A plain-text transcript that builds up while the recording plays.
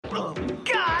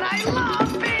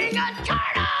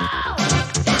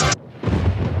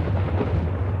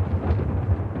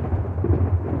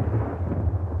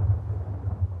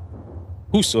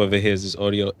Whosoever hears this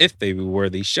audio, if they be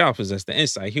worthy, shall possess the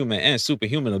insight, human, and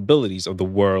superhuman abilities of the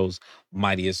world's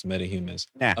mightiest metahumans.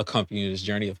 Nah. Accompanying this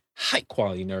journey of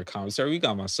high-quality nerd commentary, we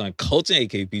got my son Colton,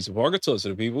 a.k.a. Pizza Parker. Talk to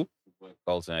the people.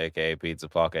 Colton, aka Pizza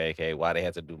Parker, aka why they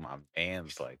had to do my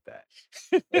bands like that,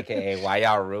 aka why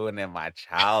y'all ruining my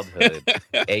childhood,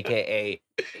 aka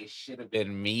it should have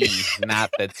been me,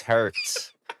 not the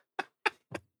Turks.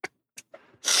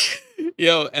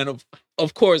 Yo, and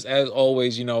of course, as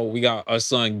always, you know, we got our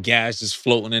son Gas just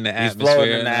floating in the He's atmosphere.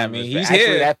 floating in the I atmosphere. me's Actually,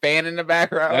 here. that fan in the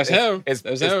background. That's him. It's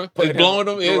That's him. It's putting blowing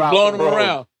him. It's throughout blowing the him road.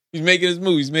 around. He's making his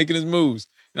moves. He's making his moves.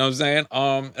 You know what I'm saying?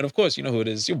 And of course, you know who it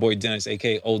is. It's your boy Dennis,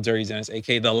 aka Old Dirty Dennis,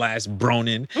 aka The Last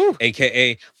Bronin, Woo.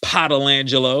 aka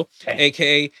Sad-elangelo, Dang.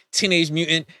 aka Teenage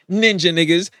Mutant Ninja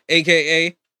Niggas,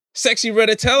 aka Sexy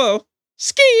Redatello.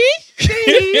 Ski.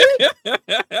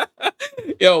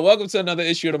 Yo, welcome to another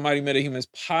issue of the Mighty Metahumans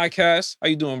podcast. How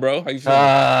you doing, bro? How you feeling?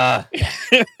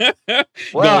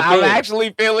 Well, I'm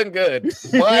actually feeling good,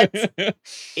 but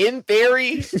in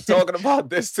theory, talking about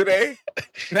this today,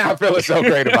 not feeling so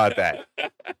great about that.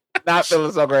 Not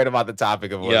feeling so great about the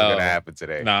topic of what's going to happen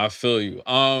today. Nah, I feel you.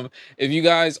 If you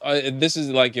guys, if this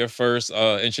is like your first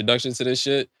introduction to this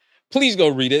shit, please go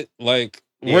read it. Like,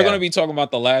 we're gonna be talking about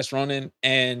The Last Ronin,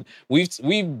 and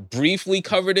we briefly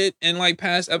covered it in like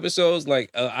past episodes.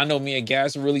 Like, I know me and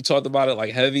Gas really talked about it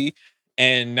like heavy,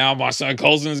 and now my son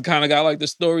Colson's kind of got like the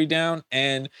story down.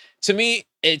 And to me,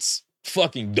 it's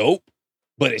fucking dope,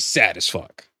 but it's sad as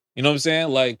fuck. You know what I'm saying?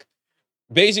 Like,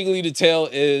 basically, the tale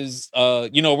is,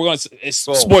 you know, it's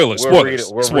spoilers. We'll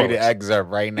read the excerpt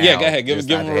right now. Yeah, go ahead. Give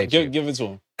it to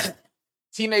him.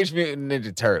 Teenage Mutant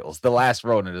Ninja Turtles: The Last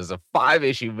Ronin is a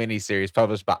 5-issue miniseries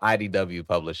published by IDW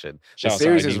Publishing. The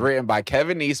series is written by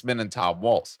Kevin Eastman and Tom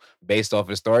Waltz, based off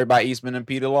a story by Eastman and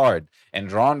Peter Lard, and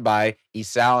drawn by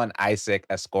Isao and Isaac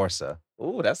Escorza.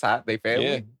 Ooh, that's hot. They family.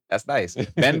 Yeah. That's nice.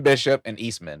 Ben Bishop and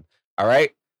Eastman. All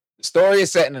right. The story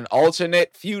is set in an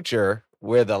alternate future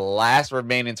where the last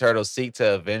remaining turtles seek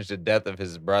to avenge the death of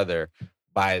his brother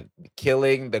by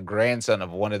killing the grandson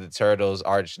of one of the turtles'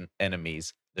 arch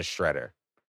enemies, the Shredder.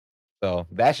 So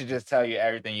that should just tell you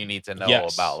everything you need to know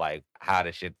about like how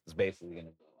the shit is basically gonna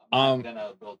go. I'm not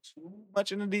gonna go too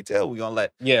much into detail. We're gonna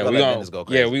let we're gonna go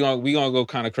crazy. Yeah, we're gonna go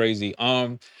kind of crazy.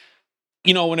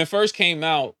 You know, when it first came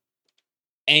out,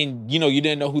 and you know, you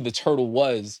didn't know who the turtle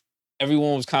was,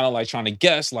 everyone was kind of like trying to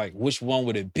guess, like which one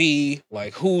would it be?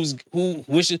 Like who's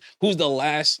the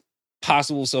last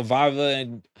possible survivor?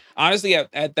 And honestly,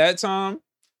 at that time,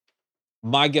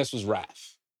 my guess was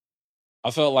Raph.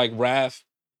 I felt like Raph.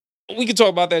 We could talk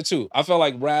about that too. I felt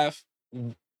like Raph,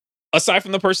 aside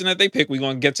from the person that they picked, we're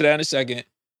going to get to that in a second.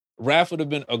 Raph would have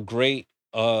been a great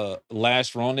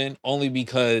Last Ronin, only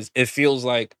because it feels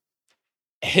like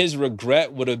his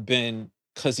regret would have been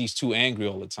because he's too angry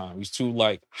all the time. He's too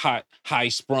like high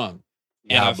sprung.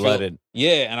 Yeah, blooded.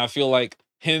 And I feel like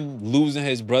him losing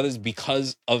his brothers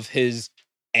because of his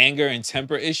anger and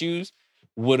temper issues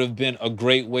would have been a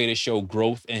great way to show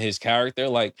growth in his character.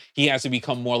 Like, he has to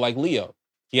become more like Leo.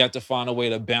 He had to find a way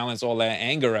to balance all that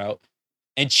anger out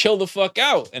and chill the fuck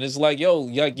out. And it's like, yo,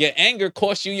 your anger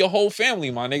cost you your whole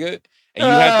family, my nigga. And you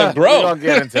have to grow. We don't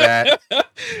get into that.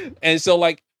 And so,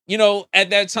 like, you know,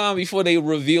 at that time, before they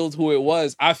revealed who it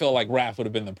was, I felt like Raph would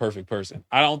have been the perfect person.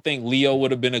 I don't think Leo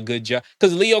would have been a good job,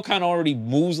 because Leo kind of already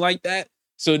moves like that.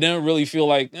 So it didn't really feel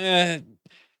like,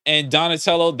 And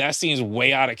Donatello, that seems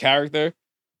way out of character.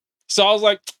 So I was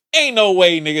like, ain't no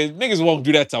way, nigga. Niggas won't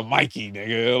do that to Mikey,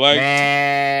 nigga. Like,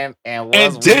 man, and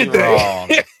wrong?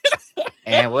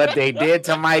 And what they did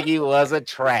to Mikey was a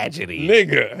tragedy,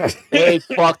 nigga. They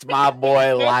fucked my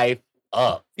boy life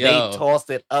up. Yo. They tossed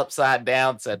it upside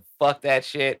down, said fuck that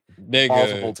shit, nigga,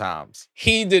 multiple times.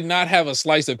 He did not have a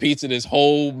slice of pizza this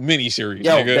whole miniseries.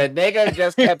 Yo, nigga. The nigga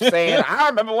just kept saying, I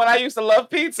remember when I used to love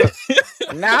pizza.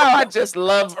 Now I just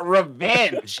love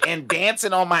revenge and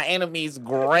dancing on my enemies'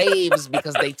 graves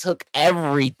because they took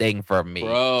everything from me.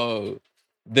 Bro,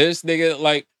 this nigga,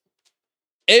 like,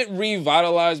 it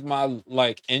revitalized my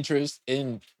like interest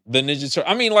in the Ninja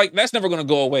Turtles. I mean, like, that's never gonna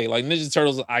go away. Like, Ninja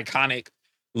Turtles are iconic.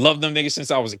 Love them niggas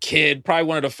since I was a kid. Probably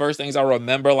one of the first things I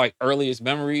remember, like, earliest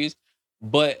memories.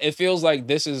 But it feels like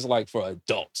this is like for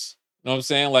adults. You know what I'm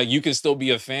saying? Like, you can still be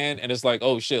a fan, and it's like,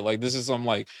 oh shit, like, this is some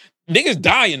like niggas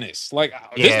die in this. Like,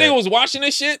 this nigga was watching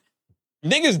this shit.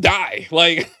 Niggas die.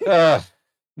 Like,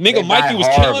 nigga, Mikey was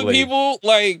killing people.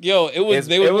 Like, yo, it was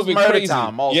moving crazy.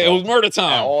 Time also. Yeah, it was murder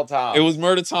time at all times. It was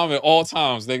murder time at all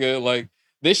times, nigga. Like,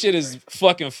 this shit is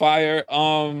fucking fire.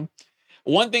 One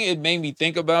thing it made me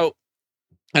think about,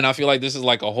 and I feel like this is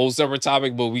like a whole separate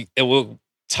topic, but it will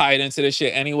tie it into this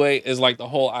shit anyway, is like the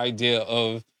whole idea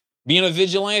of being a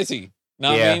vigilante.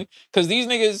 Know what I mean? Because these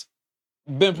niggas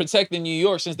been protecting New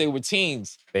York since they were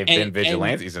teens. They've been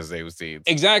vigilantes since they were teens.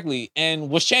 Exactly. And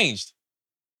what's changed?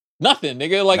 Nothing,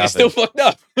 nigga. Like, it's still fucked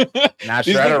up. Not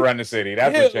Shredder run the city.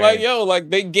 That's what changed. Like, yo, like,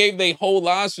 they gave their whole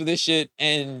lives for this shit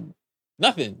and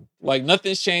nothing. Like,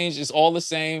 nothing's changed. It's all the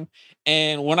same.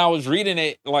 And when I was reading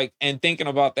it, like, and thinking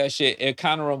about that shit, it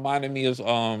kind of reminded me of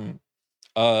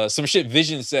some shit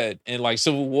Vision said in, like,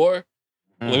 Civil War.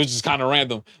 It was just kind of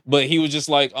random. But he was just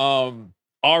like,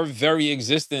 our very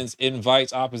existence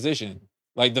invites opposition.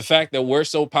 Like, the fact that we're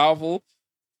so powerful,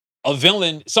 a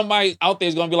villain, somebody out there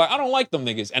is going to be like, I don't like them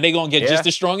niggas. And they're going to get just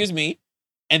as strong as me.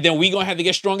 And then we going to have to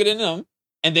get stronger than them.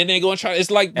 And then they're going to try.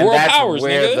 It's like world powers,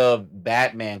 where nigga. the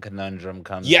Batman conundrum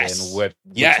comes in, which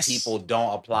people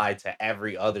don't apply to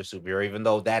every other superhero, even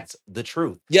though that's the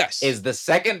truth. Yes. Is the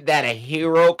second that a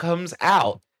hero comes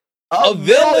out, a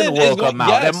villain will come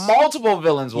out. And multiple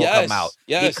villains will come out.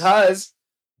 Because,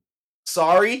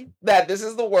 sorry that this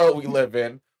is the world we live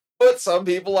in, but some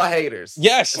people are haters.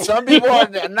 Yes. Some people are,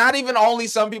 not even only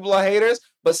some people are haters,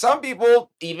 but some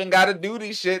people even got to do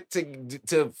this shit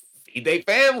to feed their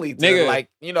family. Nigga, like,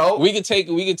 you know. We could take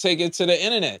it to the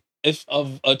internet. If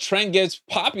a trend gets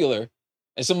popular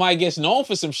and somebody gets known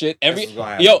for some shit,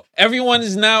 everyone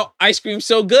is now ice cream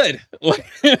so good.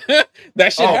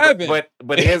 That shit happened.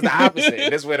 But here's the opposite.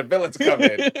 This is where the villains come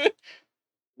in.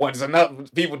 Once enough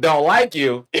people don't like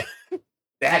you,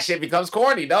 that shit becomes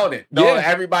corny, don't it? No,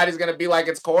 everybody's gonna be like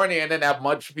it's corny, and then that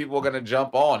much people are gonna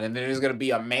jump on, and then there's gonna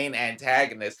be a main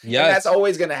antagonist. And that's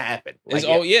always gonna happen. Like,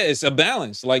 it's a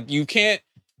balance. Like, you can't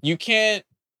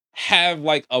have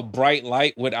like a bright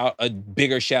light without a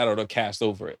bigger shadow to cast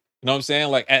over it. You know what I'm saying?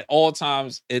 Like, at all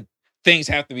times, things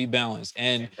have to be balanced,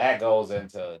 and that goes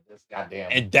into this goddamn.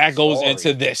 And that goes story.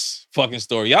 into this fucking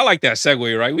story. Y'all like that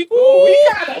segue, right? We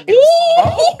gotta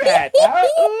smoke that.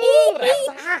 Ooh, that's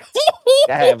hot.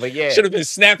 Yeah, but should have been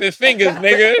snapping fingers,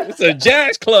 nigga. It's a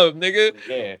jazz club, nigga.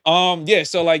 Yeah.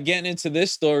 So like getting into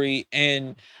this story,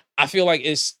 and I feel like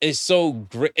it's so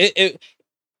great.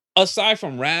 Aside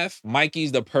from Raph,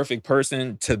 Mikey's the perfect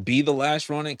person to be the last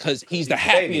Ronin because he's the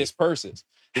happiest person.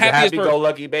 He's a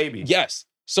happy-go-lucky baby. Yes.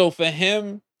 So for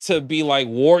him to be like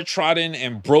war-trodden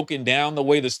and broken down the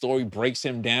way the story breaks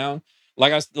him down,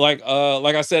 like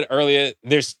I said earlier,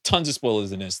 there's tons of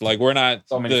spoilers in this. Like, we're not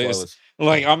so many spoilers.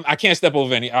 Like, I can't step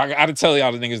over any. I gotta tell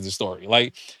y'all the niggas the story.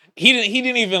 Like, he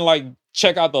didn't even like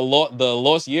check out the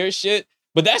Lost Years shit.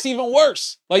 But that's even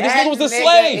worse. Like, this nigga was a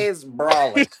slave. Is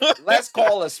brawling. Let's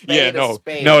call a spade a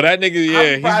spade. No, that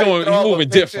nigga, he's moving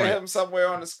different. Him somewhere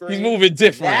on the screen. He's moving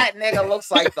different. That nigga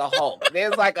looks like the Hulk.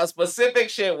 There's like a specific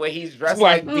shit where he's dressed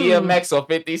like DMX or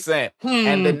 50 Cent.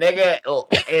 And the nigga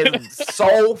is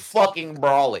so fucking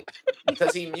brawling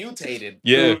because he mutated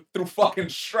through fucking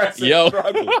stress and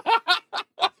struggle.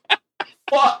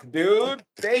 Fuck, dude.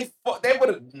 They put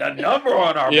a number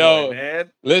on our boy,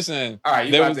 man. Listen. All right,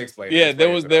 you have to explain. Yeah, there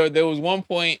was one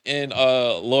point in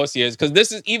Lost Years, because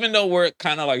this is, even though we're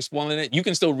kind of like spoiling it, you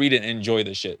can still read it and enjoy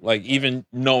the shit. Like, even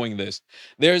knowing this.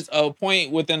 There's a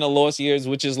point within the Lost Years,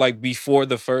 which is like before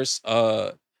the first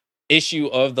issue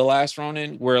of The Last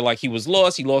Ronin, where like he was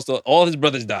lost. He lost all his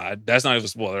brothers died. That's not even a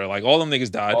spoiler. Like, all them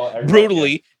niggas died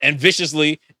brutally and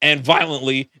viciously and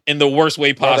violently in the worst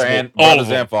way possible. Brothers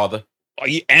and father.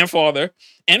 And father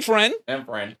and friend. And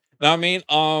friend. Know what I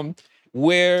mean?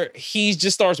 Where he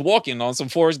just starts walking on some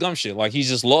Forrest Gump shit. Like, he's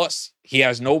just lost. He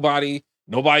has nobody.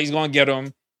 Nobody's gonna get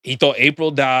him. He thought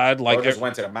April died. Like, just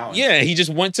went to the mountains. Yeah, he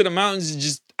just went to the mountains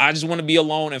and I just want to be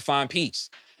alone and find peace.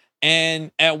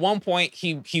 And at one point,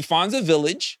 he finds a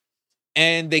village,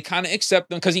 and they kind of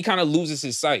accept him because he kind of loses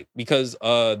his sight because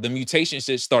the mutation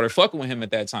shit started fucking with him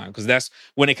at that time, because that's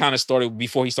when it kind of started,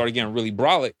 before he started getting really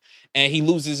brolic, and he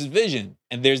loses his vision.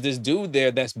 And there's this dude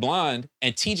there that's blind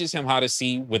and teaches him how to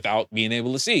see without being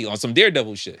able to see on some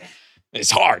Daredevil shit. It's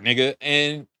hard, nigga.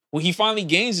 And when he finally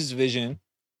gains his vision,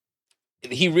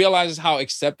 he realizes how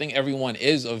accepting everyone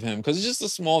is of him, because it's just a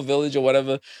small village or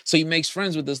whatever. So he makes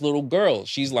friends with this little girl.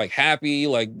 She's like happy,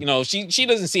 like, you know, she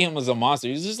doesn't see him as a monster.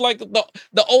 He's just like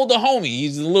the older homie.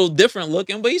 He's a little different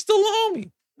looking, but he's still a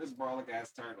homie. This brolic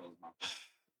ass turtle is my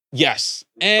Yes.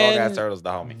 And brolic ass turtle's the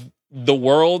homie. The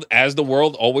world, as the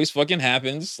world always fucking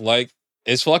happens, like,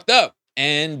 it's fucked up.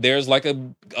 And there's like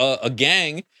a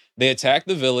gang. They attack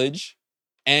the village,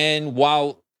 and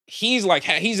while he's like,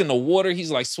 he's in the water, he's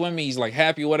like swimming, he's like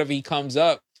happy, whatever, he comes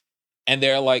up, and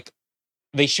they're like,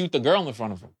 they shoot the girl in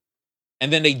front of him,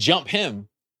 and then they jump him,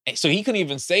 so he couldn't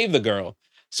even save the girl.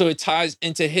 So it ties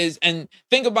into his, and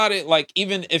think about it, like,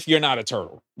 even if you're not a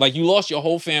turtle, like, you lost your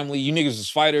whole family, you niggas was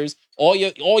fighters, all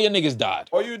your niggas died.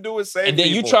 All you do is save and then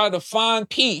people. You try to find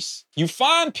peace. You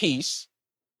find peace,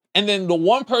 and then the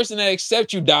one person that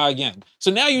accepts you die again. So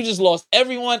now you just lost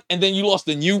everyone, and then you lost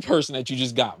the new person that you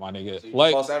just got, my nigga. So you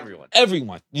like lost everyone.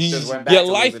 Everyone. Your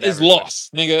life is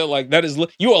lost, nigga. Like, that is,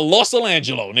 you are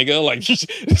Los-elangelo, nigga. Like,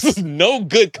 this is no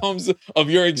good comes of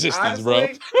your existence. Honestly, bro.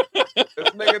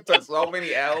 This nigga took so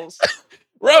many L's.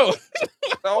 Bro.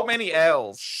 So many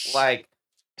L's. Like,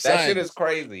 that shit is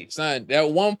crazy. Son, at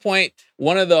one point,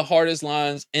 one of the hardest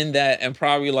lines in that, and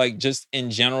probably like just in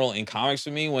general in comics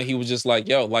for me, when he was just like,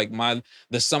 yo, like,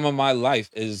 the sum of my life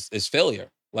is failure.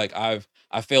 Like, I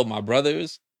failed my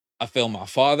brothers, I failed my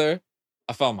father,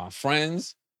 I failed my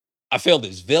friends, I failed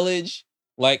this village.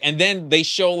 Like, and then they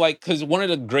show, like, because one of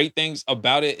the great things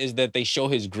about it is that they show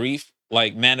his grief,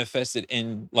 like, manifested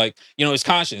in, like, his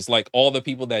conscience, like all the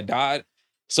people that died.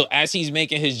 So as he's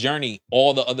making his journey,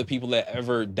 all the other people that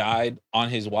ever died on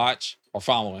his watch are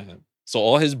following him. So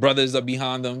all his brothers are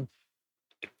behind him.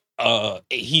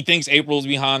 He thinks April's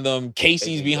behind them.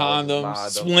 Casey's behind them.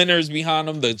 Splinter's behind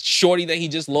him. The shorty that he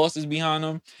just lost is behind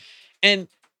him. And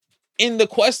in the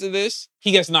quest of this,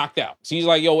 he gets knocked out. So he's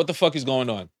like, yo, what the fuck is going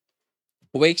on?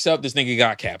 Wakes up, this nigga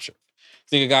got captured.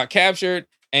 This nigga got captured,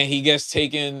 and he gets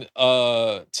taken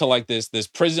to like this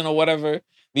prison or whatever.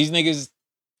 These niggas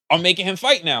are making him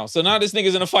fight now. So now this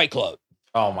nigga's in a fight club.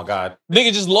 Oh my God.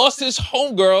 Nigga just lost his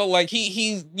homegirl. Like,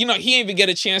 he ain't even get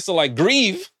a chance to, like,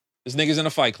 grieve. This nigga's in a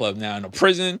fight club now in a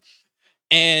prison.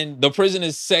 And the prison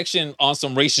is sectioned on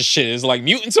some racist shit. It's like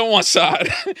mutants on one side,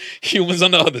 humans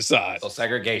on the other side. So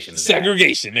segregation.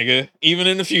 Segregation, nigga. Even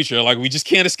in the future. Like, we just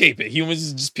can't escape it. Humans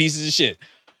is just pieces of shit.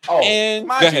 Oh, and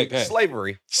go ahead.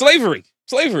 Slavery.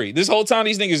 This whole time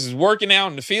these niggas is working out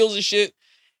in the fields and shit.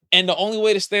 And the only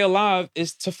way to stay alive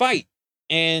is to fight.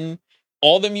 And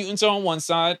all the mutants are on one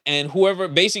side. And whoever,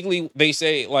 basically, they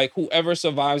say, like, whoever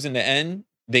survives in the end,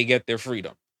 they get their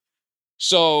freedom.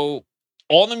 So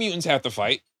all the mutants have to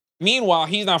fight. Meanwhile,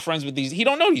 he's not friends with he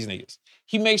don't know these niggas.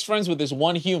 He makes friends with this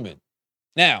one human.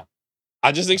 Now,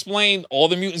 I just explained all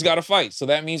the mutants got to fight. So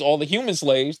that means all the human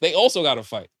slaves, they also got to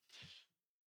fight.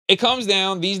 It comes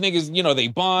down, these niggas, they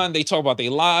bond, they talk about their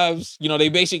lives. They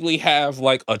basically have,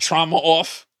 like, a trauma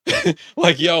off.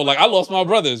 Like, yo, like, I lost my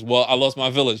brothers. Well, I lost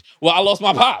my village. Well, I lost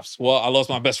my pops. Well, I lost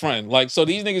my best friend. Like, so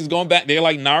these niggas going back. They're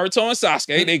like Naruto and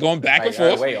Sasuke. They going back and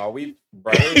forth. Wait, are we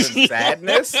brothers in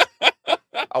sadness?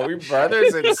 Are we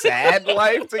brothers in sad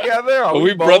life together? Are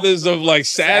we brothers of, like,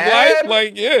 sad life?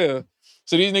 Like, yeah.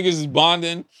 So these niggas is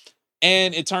bonding.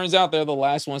 And it turns out they're the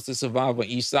last ones to survive on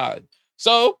each side.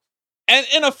 So, and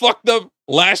in a fucked up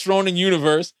Last Ronin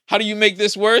universe, how do you make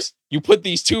this worse? You put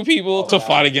these two people to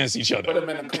fight against each other. Put them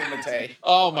in a kumite.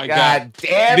 Oh my God.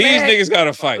 Damn These niggas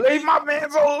gotta fight. Leave my man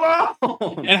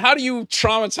alone. And how do you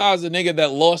traumatize a nigga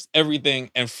that lost everything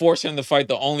and force him to fight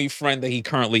the only friend that he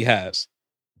currently has?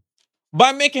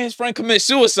 By making his friend commit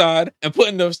suicide and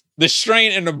putting the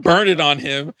strain and the burden on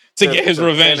him to get his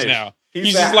revenge now.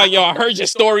 He's just like, yo, I heard your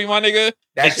story, my nigga.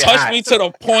 It touched me to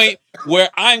the point where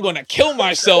I'm going to kill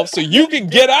myself so you can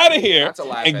get out of here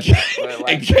and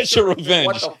get your revenge.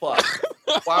 What the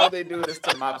fuck? Why would they do this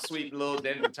to my sweet little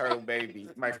Ninja Turtle baby,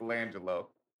 Michelangelo?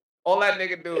 All that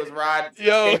nigga do is ride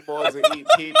skateboards and eat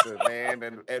pizza,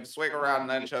 man, and swing around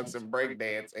nunchucks and break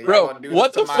dance. And bro, do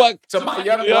what the fuck? To my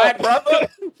young black brother?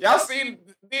 Y'all seen,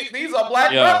 these are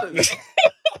black brothers.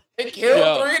 They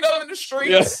killed 3 of them in the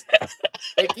streets.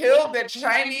 They killed their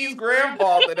Chinese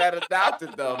grandfather that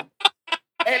adopted them.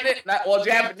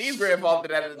 Japanese grandfather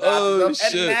that adopted them.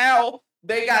 Shit. And now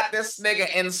they got this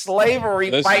nigga in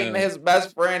slavery fighting his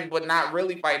best friend, but not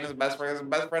really fighting his best friend. His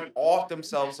best friend offed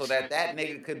himself so that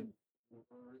nigga could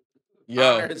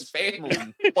honor his family.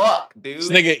 Fuck, dude.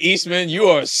 This nigga Eastman, you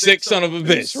are a sick son of a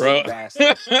bitch, bro.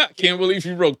 Can't believe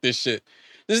you wrote this shit.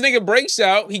 This nigga breaks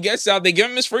out. He gets out. They give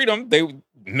him his freedom.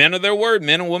 Men of their word.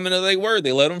 Men and women of their word.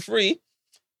 They let him free.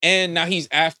 And now he's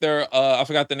after, I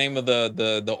forgot the name of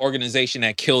the organization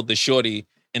that killed the shorty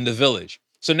in the village.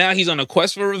 So now he's on a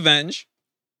quest for revenge.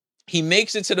 He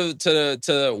makes it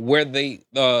to where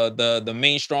the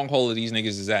main stronghold of these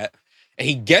niggas is at. And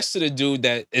he gets to the dude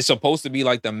that is supposed to be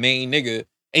like the main nigga.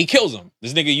 And he kills him.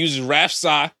 This nigga uses Raf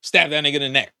Sai, stab that nigga in the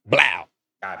neck. Blow.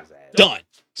 Got his ass. Done.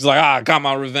 He's like, I got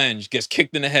my revenge. Gets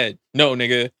kicked in the head. No,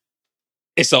 nigga.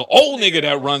 It's an old nigga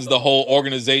that runs the whole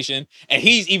organization. And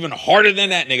he's even harder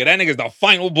than that nigga. That nigga's the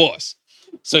final boss.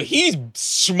 So he's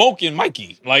smoking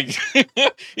Mikey. Like,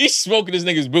 he's smoking this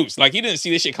nigga's boots. Like, he didn't see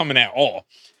this shit coming at all.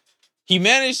 He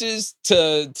manages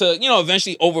to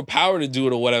eventually overpower the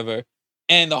dude or whatever.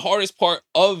 And the hardest part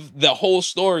of the whole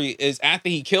story is after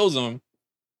he kills him,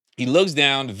 he looks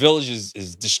down, the village is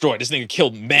destroyed. This nigga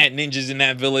killed mad ninjas in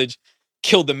that village,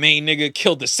 killed the main nigga,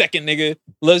 killed the second nigga.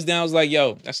 Looks down, was like,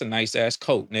 yo, that's a nice ass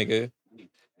coat, nigga.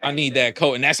 I need that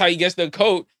coat. And that's how he gets the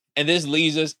coat. And this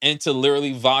leads us into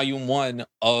literally volume 1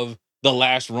 of the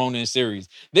last Ronin series.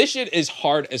 This shit is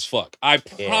hard as fuck. I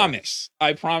promise.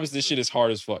 I promise this shit is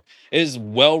hard as fuck. It is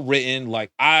well written.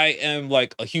 Like, I am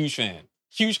like a huge fan.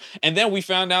 Huge. And then we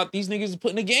found out these niggas is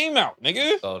putting the game out,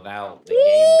 nigga. So now the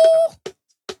game is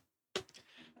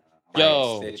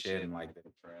yo. Stitch in like the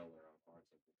trailer.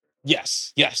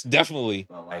 Yes, definitely.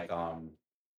 But like,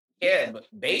 yeah, but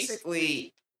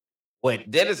basically what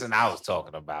Dennis and I was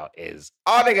talking about is,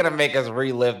 are they gonna make us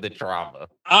relive the trauma?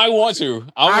 I want to.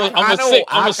 I'm a sick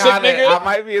nigga. I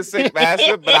might be a sick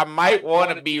bastard, but I might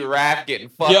want to be Raph getting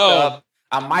fucked up.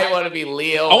 I might want to be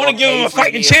Leo. I want to give him a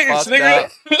fighting chance, nigga.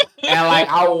 And like,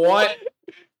 I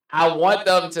want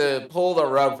them to pull the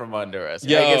rug from under us.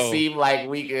 Make it seem like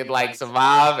we could like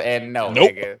survive, and nope.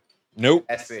 Nigga. Nope.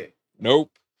 That's it. Nope.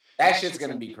 That shit's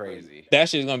gonna be crazy. That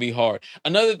shit's gonna be hard.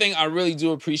 Another thing I really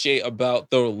do appreciate about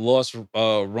the Lost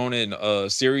Ronin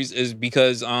series is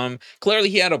because clearly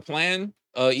he had a plan.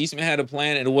 Eastman had a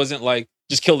plan, and it wasn't like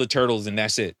just kill the turtles and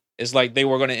that's it. It's like they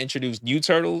were gonna introduce new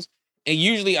turtles. And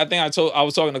usually, I think I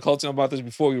was talking to Colton about this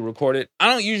before we recorded.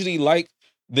 I don't usually like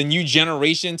the new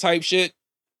generation type shit.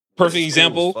 Perfect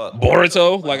example,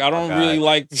 Boruto. Like, I don't really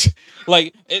like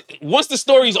once the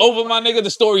story's over, my nigga,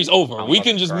 the story's over. We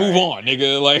can just move on,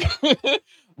 nigga. Like,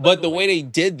 but the way they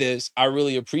did this, I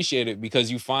really appreciate it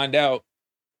because you find out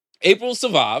April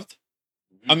survived.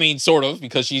 I mean, sort of,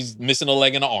 because she's missing a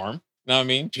leg and an arm. You know what I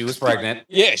mean? She was pregnant.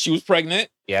 Yeah, she was pregnant.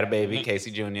 He had a baby, Casey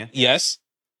Jr. Yes.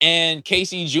 And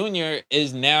Casey Jr.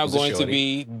 is now going to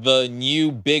be the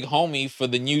new big homie for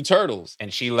the new Turtles.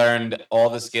 And she learned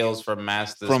all the skills from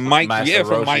Master Mikey.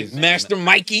 Master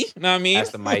Mikey. You know what I mean?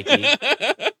 Master Mikey.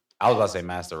 I was about to say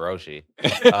Master Roshi.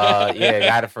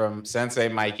 Got it from Sensei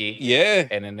Mikey. Yeah.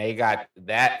 And then they got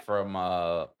that from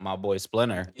my boy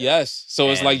Splinter. Yes.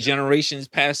 So it's like generations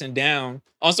passing down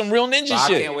on some real ninja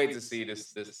shit. I can't wait to see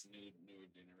this new generation.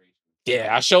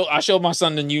 Yeah, I showed my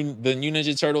son the new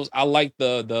Ninja Turtles. I like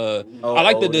the I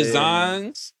like the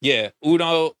designs. Yeah,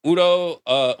 Uno,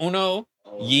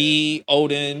 Yi,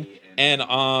 Odin, and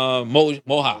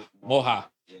Moha.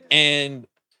 And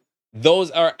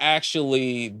those are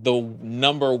actually the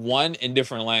number 1 in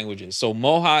different languages. So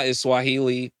Moha is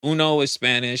Swahili, Uno is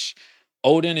Spanish,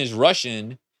 Odin is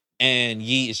Russian, and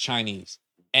Yi is Chinese.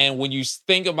 And when you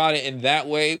think about it in that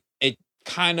way, it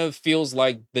kind of feels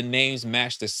like the names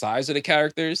match the size of the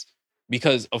characters,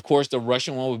 because of course the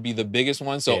Russian one would be the biggest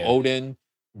one. So Odin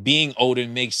being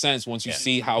Odin makes sense once you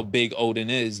see how big Odin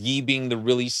is. Yi being the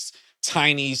really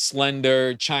tiny,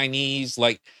 slender Chinese.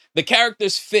 Like, the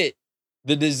characters fit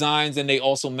the designs and they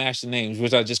also match the names,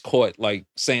 which I just caught like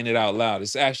saying it out loud.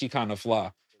 It's actually kind of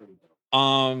fly.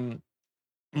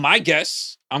 My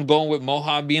guess, I'm going with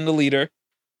Moha being the leader.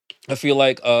 I feel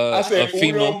like I say a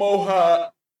female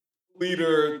Moha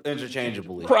leader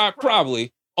interchangeably.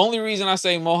 Probably. Only reason I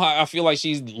say Moha, I feel like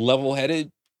she's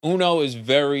level-headed. Uno is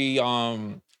very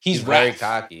he's very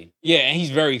cocky. Yeah, and he's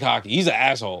very cocky. He's an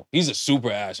asshole. He's a super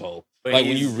asshole. But like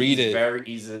when you read it,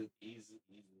 he's a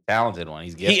talented one.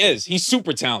 He's gifted. He is. He's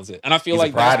super talented, and I feel he's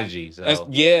like a prodigy.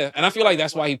 And I feel like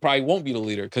that's why he probably won't be the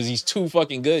leader, because he's too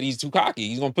fucking good. He's too cocky.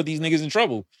 He's gonna put these niggas in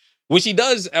trouble, which he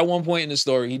does at one point in the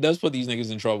story. He does put these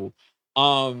niggas in trouble,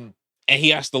 and he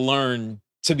has to learn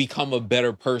to become a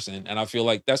better person, and I feel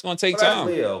like that's gonna take time.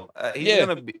 Leo,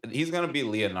 he's gonna be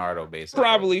Leonardo,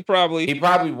 basically. Probably. He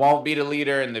probably won't be the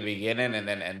leader in the beginning, and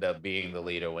then end up being the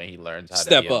leader when he learns how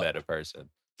to be a better person.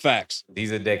 Facts.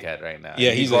 He's a dickhead right now.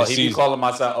 Yeah, he be calling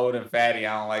myself Odin Fatty.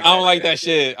 I don't like that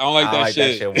shit. I don't like that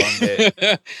shit one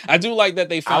bit. I do like that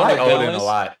they found. I like Odin a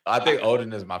lot. I think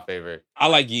Odin is my favorite. I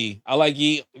like Yi. I'm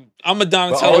a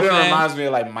Donatello Odin fan. reminds me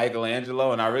of like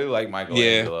Michelangelo, and I really like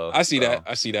Michelangelo. Yeah, I see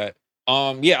that.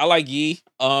 I like Yi.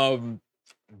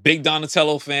 Big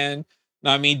Donatello fan.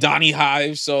 I mean, Donnie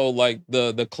Hive. So like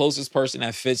the closest person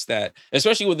that fits that,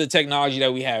 especially with the technology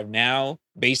that we have now,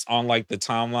 based on like the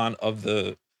timeline of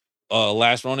the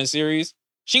last Ronin series,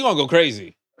 she gonna go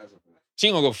crazy. She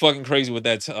gonna go fucking crazy with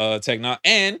that technology,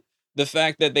 and the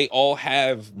fact that they all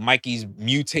have Mikey's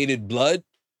mutated blood.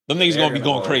 Them niggas gonna be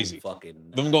going crazy.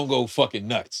 Them gonna go fucking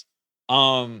nuts.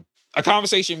 A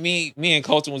conversation me and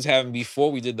Colton was having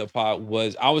before we did the pod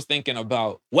was, I was thinking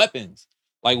about weapons.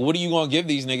 Like, what are you gonna give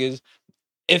these niggas?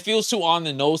 It feels too on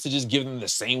the nose to just give them the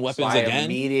same weapons again. I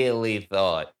immediately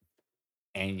thought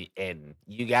and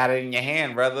you got it in your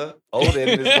hand, brother. Odin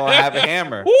is gonna have a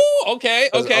hammer. Ooh, okay.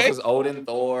 Because Odin,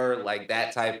 Thor, like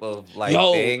that type of like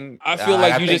thing. I feel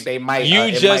like you just they might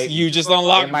you just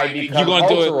unlock. It might become you gonna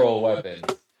cultural do it. weapons.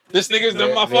 This nigga's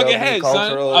in my fucking head,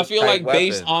 son. I feel like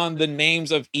based on the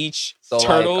names of each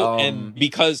turtle and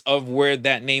because of where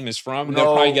that name is from,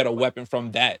 they'll probably get a weapon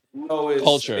from that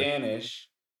culture. Spanish.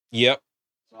 Yep.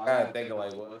 So I gotta think of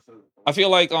like what. I feel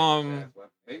like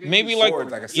maybe like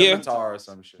a scimitar or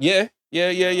some shit.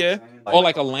 Yeah. Or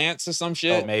like a lance or some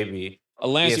shit. Oh, maybe. A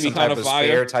lance would be kind of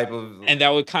fire. Type of and that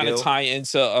would kind of tie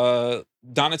into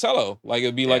Donatello. Like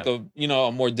it'd be like a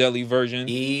a more deadly version.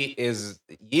 He is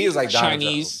like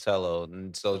Chinese Donatello,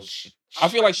 and so I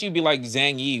feel like she'd be like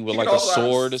Zhang Yi with like a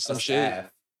sword or some shit.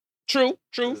 True.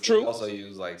 Also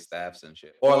use like staffs and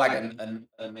shit, or like a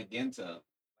Magenta,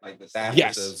 like the staff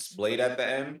with the blade at the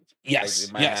end.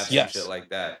 Yes, like, yes. Shit like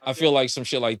that. I feel like some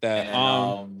shit like that.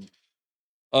 And,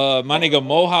 my nigga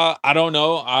Moha, I don't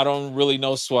know. I don't really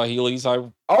know Swahili.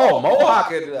 So Moha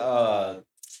could.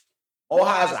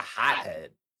 Moha has a hothead,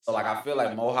 so like I feel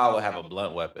like Moha would have a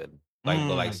blunt weapon, like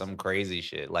but like some crazy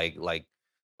shit, like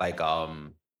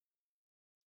some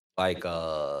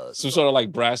sort of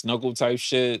like brass knuckle type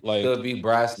shit. Like could be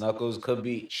brass knuckles.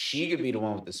 She could be the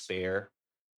one with the spear.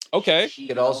 Okay. She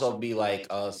could also be like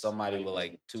somebody with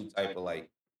like two type of like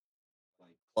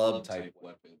club type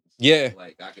weapons. Yeah.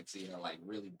 Like I could see her like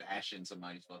really bashing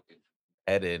somebody's fucking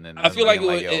head in, and I feel like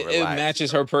it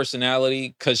matches her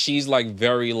personality because she's like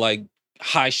very like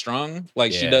high strung.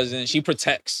 Like she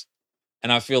protects,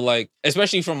 and I feel like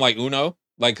especially from like Uno,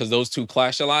 like because those two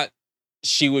clash a lot.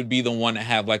 She would be the one to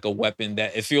have like a weapon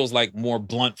that it feels like more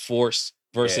blunt force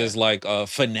versus like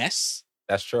finesse.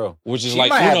 That's true. Which is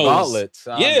like Uno's gauntlets.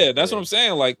 Yeah, that's what I'm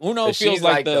saying. Like Uno feels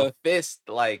like the fist.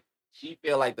 Like she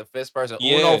feel like the fist person.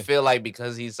 Yeah. Uno feel like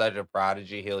because he's such a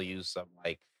prodigy, he'll use some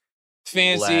like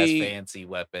fancy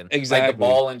weapon. Exactly. Like the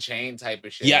ball and chain type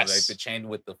of shit. Yes. Like the chain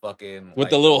with the fucking with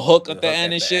the little hook at the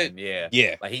end and shit.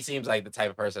 Yeah. Like he seems like the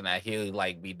type of person that he'll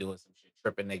like be doing some shit,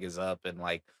 tripping niggas up and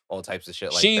like all types of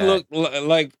shit like that. She looked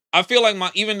like I feel like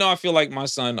even though I feel like my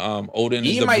son Odin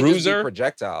is the might bruiser. Just be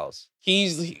projectiles.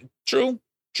 He's true.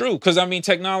 Because I mean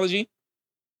technology.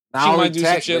 She might do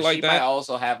some shit like that. She might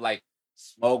also have like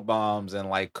smoke bombs and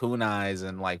like kunais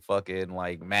and like fucking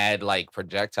like mad like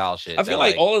projectile shit. I feel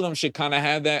like all of them should kind of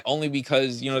have that only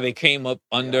because they came up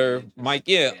under Mike.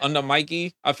 Under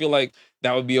Mikey. I feel like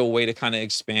that would be a way to kind of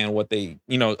expand what they,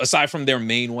 aside from their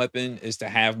main weapon, is to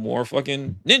have more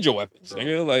fucking ninja weapons.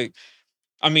 Like,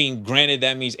 I mean, granted,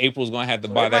 that means April's gonna have to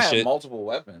buy that shit. Multiple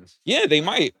weapons. Yeah, they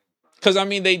might. Because I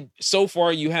mean, so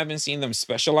far you haven't seen them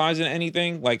specialize in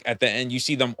anything. Like at the end, you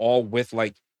see them all with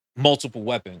like multiple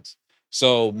weapons.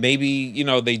 So maybe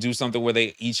they do something where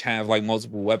they each have like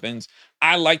multiple weapons.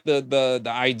 I like the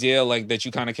idea like that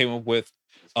you kind of came up with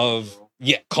of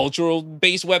cultural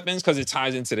based weapons because it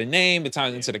ties into the name, it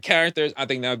ties into the characters. I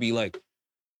think that would be like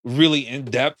really in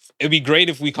depth. It'd be great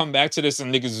if we come back to this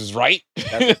and niggas is right.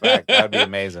 That's a fact. That'd be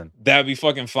amazing. That'd be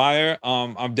fucking fire.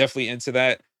 I'm definitely into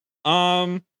that.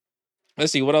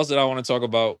 Let's see what else did I want to talk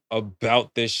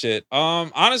about this shit.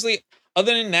 Honestly,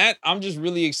 other than that, I'm just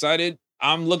really excited.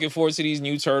 I'm looking forward to these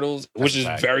new turtles, which is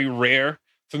very rare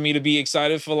for me to be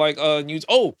excited for like news.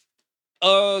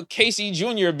 Casey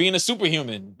Jr. being a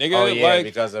superhuman, nigga. Oh yeah, like,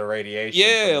 because of radiation.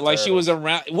 Yeah, like she was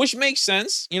around, which makes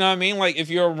sense. You know what I mean? Like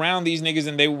if you're around these niggas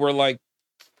and they were like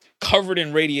covered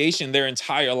in radiation their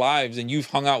entire lives, and you've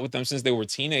hung out with them since they were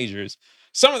teenagers,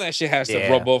 some of that shit has to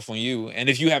rub off on you. And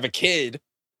if you have a kid,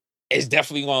 it's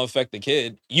definitely going to affect the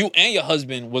kid. You and your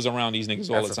husband was around these niggas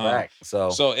all the time.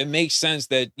 So it makes sense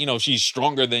that, she's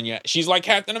stronger than you. She's like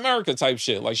Captain America type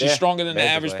shit. Like she's stronger than the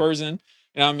average person.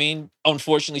 You know what I mean?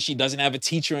 Unfortunately, she doesn't have a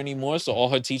teacher anymore. So all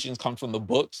her teachings come from the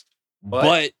books.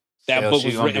 But that book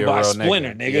was written by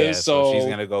Splinter, nigga. Yeah, so she's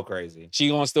going to go crazy. She's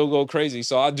going to still go crazy.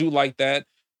 So I do like that.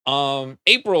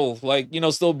 April, like,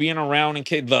 still being around and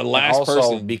the last person.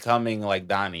 Also becoming like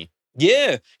Donnie.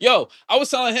 Yeah, yo, I was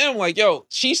telling him like, yo,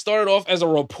 she started off as a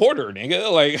reporter,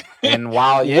 nigga. Like, and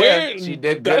while she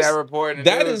did good at reporting,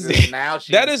 that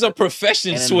is a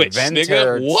profession switch,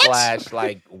 nigga. What?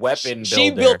 Like weapon builder.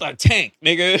 She built a tank,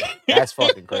 nigga. That's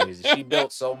fucking crazy. She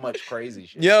built so much crazy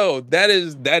shit. Yo, that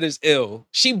is ill.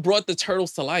 She brought the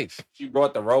turtles to life. She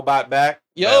brought the robot back.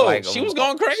 Yo, she was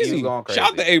going crazy. She was going crazy.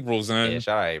 Shout out to April, son. Yeah,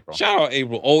 shout out April. Shout out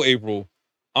April. Oh, April.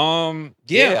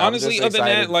 Honestly, other than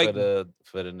that, like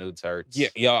for the new turtles.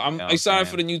 Yeah, I'm excited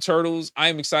for the new turtles. I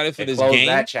am excited for this game.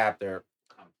 That chapter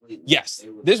completely. Yes,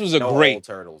 this was a great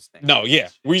turtles thing. No, yeah,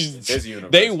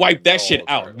 they wiped that shit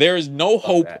out. Turtles. There is no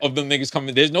hope of them niggas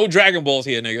coming. There's no Dragon Balls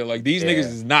here, nigga. Like these niggas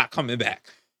is not coming back.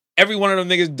 Every one of them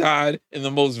niggas died in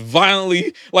the most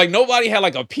violently. Like nobody had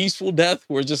like a peaceful death.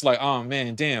 Where it's just like, oh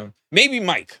man, damn. Maybe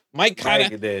Mike. Mike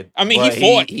kind of did. I mean,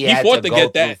 he had fought to go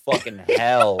get through that. fucking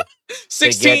hell.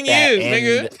 16 years,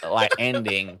 nigga. Like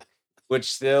ending,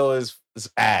 which still is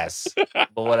ass.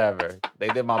 But whatever. They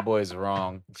did my boys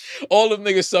wrong. All them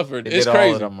niggas suffered. They it's did crazy.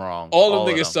 All of them wrong. All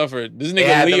them niggas suffered. This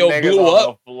nigga Leo blew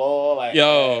up. The floor, like,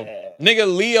 yo,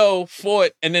 nigga Leo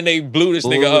fought and then they blew this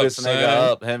nigga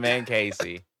up. Him and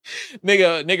Casey.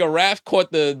 nigga Raph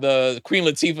caught the Queen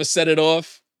Latifah, set it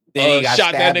off. Then he got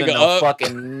shot that nigga in the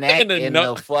fucking neck in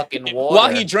the fucking water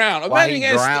while he drowned.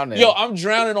 Imagine drowning. Yo, I'm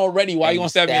drowning already. Why you gonna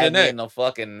stab me in the neck? In the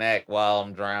fucking neck while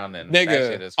I'm drowning,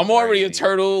 nigga. I'm already a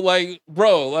turtle. Like,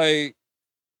 bro, like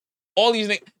all these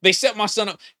niggas. They set my son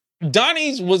up.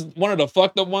 Donnie's was one of the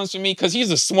fucked up ones for me because he's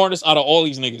the smartest out of all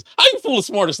these niggas. How you fool the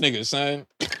smartest niggas, son?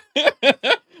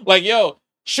 Like, yo,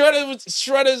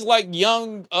 Shredder's like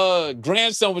young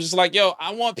grandson was just like, yo,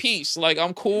 I want peace. Like,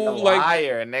 I'm cool. The like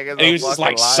liar, niggas. And he was just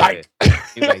like, psych.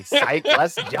 He's like, psych,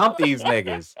 let's jump these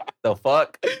niggas. The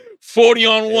fuck? 40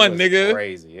 on 1, nigga.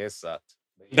 Crazy. It sucked.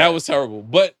 Yeah. That was terrible.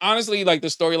 But honestly, like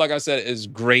the story, like I said, is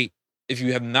great. If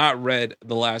you have not read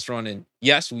The Last Ronin,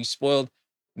 yes, we spoiled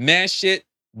mad shit,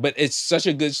 but it's such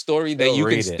a good story that you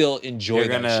can still enjoy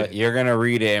that shit. You're gonna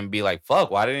read it and be like,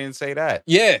 fuck, why didn't it say that?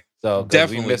 Yeah. So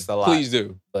definitely we missed a lot. Please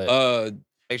do. But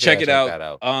check it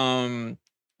out.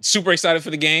 Super excited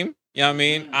for the game. You know what I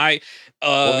mean?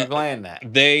 We'll be playing that.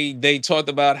 They talked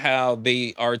about how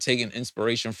they are taking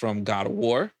inspiration from God of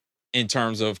War in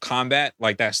terms of combat,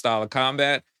 like that style of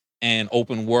combat and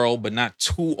open world, but not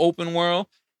too open world.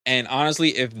 And honestly,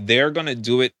 if they're gonna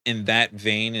do it in that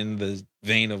vein, in the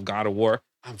vein of God of War,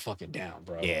 I'm fucking down,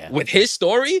 bro. Yeah. With his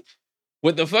story,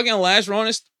 with the fucking Last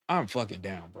Ronin, I'm fucking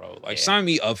down, bro. Like, sign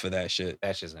me up for that shit.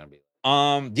 That shit's gonna be.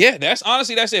 Yeah, that's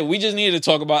it. We just needed to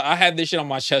talk about. I had this shit on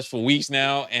my chest for weeks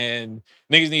now, and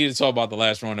niggas needed to talk about The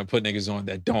Last Ronin and put niggas on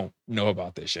that don't know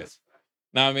about this shit.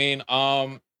 Know what I mean?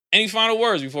 Any final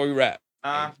words before we wrap?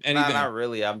 Anything? Not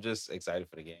really. I'm just excited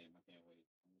for the game.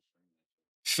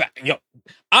 Yo,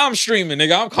 I'm streaming,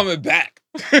 nigga. I'm coming back.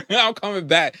 I'm coming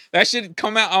back. That shit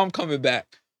come out. I'm coming back.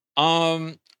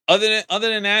 Other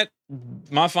than that,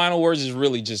 my final words is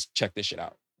really just check this shit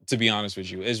out. To be honest with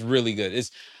you, it's really good.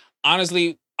 It's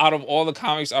honestly out of all the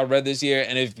comics I read this year,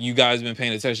 and if you guys have been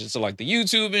paying attention to like the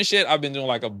YouTube and shit, I've been doing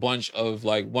like a bunch of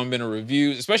like 1 minute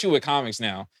reviews, especially with comics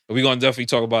now. But we're gonna definitely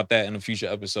talk about that in a future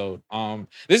episode.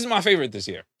 This is my favorite this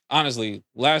year, honestly.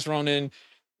 Last Ronin,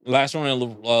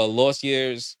 Lost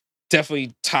Years,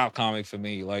 definitely top comic for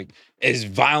me. Like, it's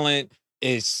violent,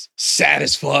 it's sad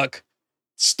as fuck,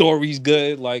 story's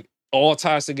good, like all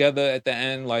ties together at the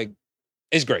end. Like,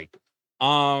 it's great.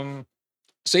 So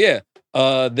yeah,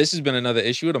 this has been another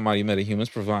issue of the Mighty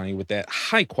Metahumans, providing you with that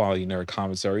high quality nerd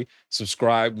commentary.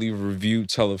 Subscribe, leave a review,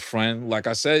 tell a friend. Like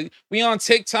I said, we on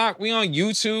TikTok, we on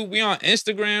YouTube, we on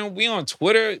Instagram, we on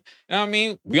Twitter. You know what I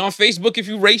mean? We on Facebook if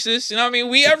you racist. You know what I mean?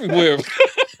 We everywhere.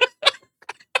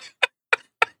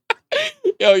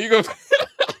 Yo, you can find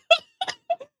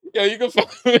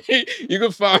me. You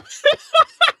can find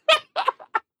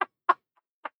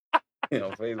me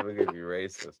on Facebook if you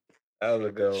racist. That was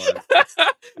a good one.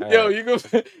 Yo, you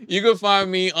can find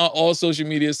me on all social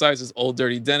media sites as Old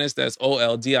Dirty Dennis. That's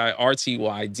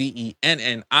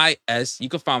OLDIRTYDENNIS. You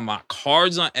can find my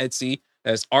cards on Etsy.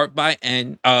 That's Art by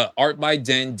Den,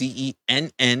 DENN. You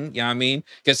know what I mean?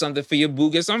 Get something for your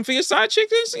boo. Get something for your side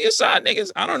chicks, your side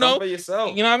niggas. I don't know. For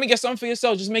yourself. You know what I mean? Get something for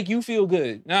yourself. Just make you feel good.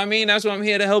 You know what I mean? That's what I'm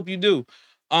here to help you do.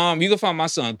 You can find my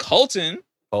son Colton.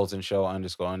 Colton Show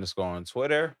 __ on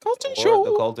Twitter. Colton Show.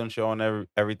 The Colton Show on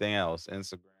everything else.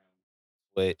 Instagram,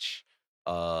 Twitch,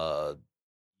 YouTube.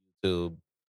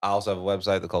 I also have a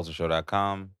website,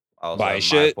 thecoltonshow.com. I also have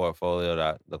my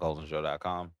portfolio,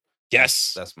 thecoltonshow.com.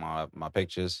 Yes. That's my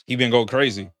pictures. He been going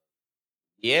crazy.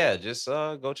 Yeah, just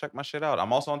go check my shit out.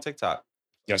 I'm also on TikTok.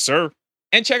 Yes, sir.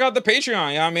 And check out the Patreon, you know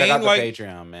what I mean? Check out the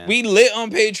Patreon, man. We lit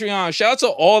on Patreon. Shout out to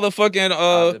all the fucking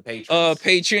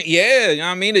Patreon. Yeah, you know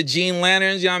what I mean? The Gene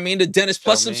Lanterns, you know what I mean? The Dennis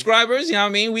Plus subscribers, you know what I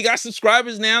mean? We got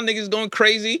subscribers now. Niggas going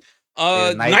crazy.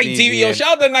 Night Deviant. Yo,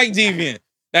 shout out to Night Deviant.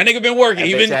 That nigga been working.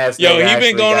 He been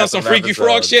going on some Freaky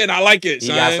Frog shit, and I like it,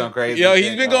 son. He got some crazy. Yo,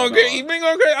 he's been going great. He's been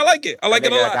going great. I like it. I like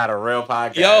it a lot. Got a real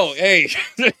podcast. Yo, hey,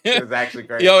 it's actually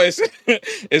crazy. Yo,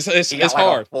 it's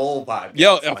hard. A full podcast.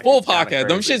 Yo, a full podcast.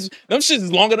 Them shits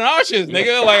is longer than our shits,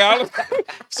 nigga. Like, I'm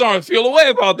starting to feel away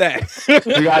about that. We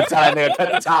gotta tell that nigga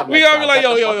cut the top. We gotta be like,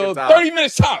 yo, 30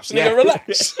 minutes tops, nigga.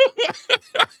 Relax.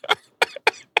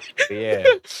 Yeah.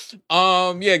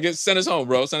 Send us home,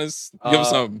 bro. Give us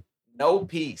something. No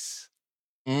peace.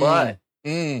 But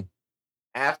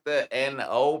After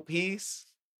N-O piece,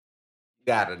 you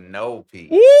got a no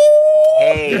piece. Woo!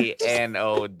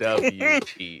 K-N-O-W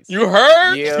piece. You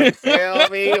heard? You feel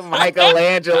me?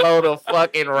 Michelangelo, the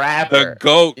fucking rapper. The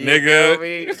GOAT, you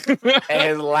nigga. Feel me? And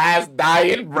his last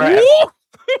dying breath.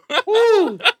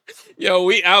 Woo! Yo,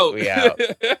 we out. We out.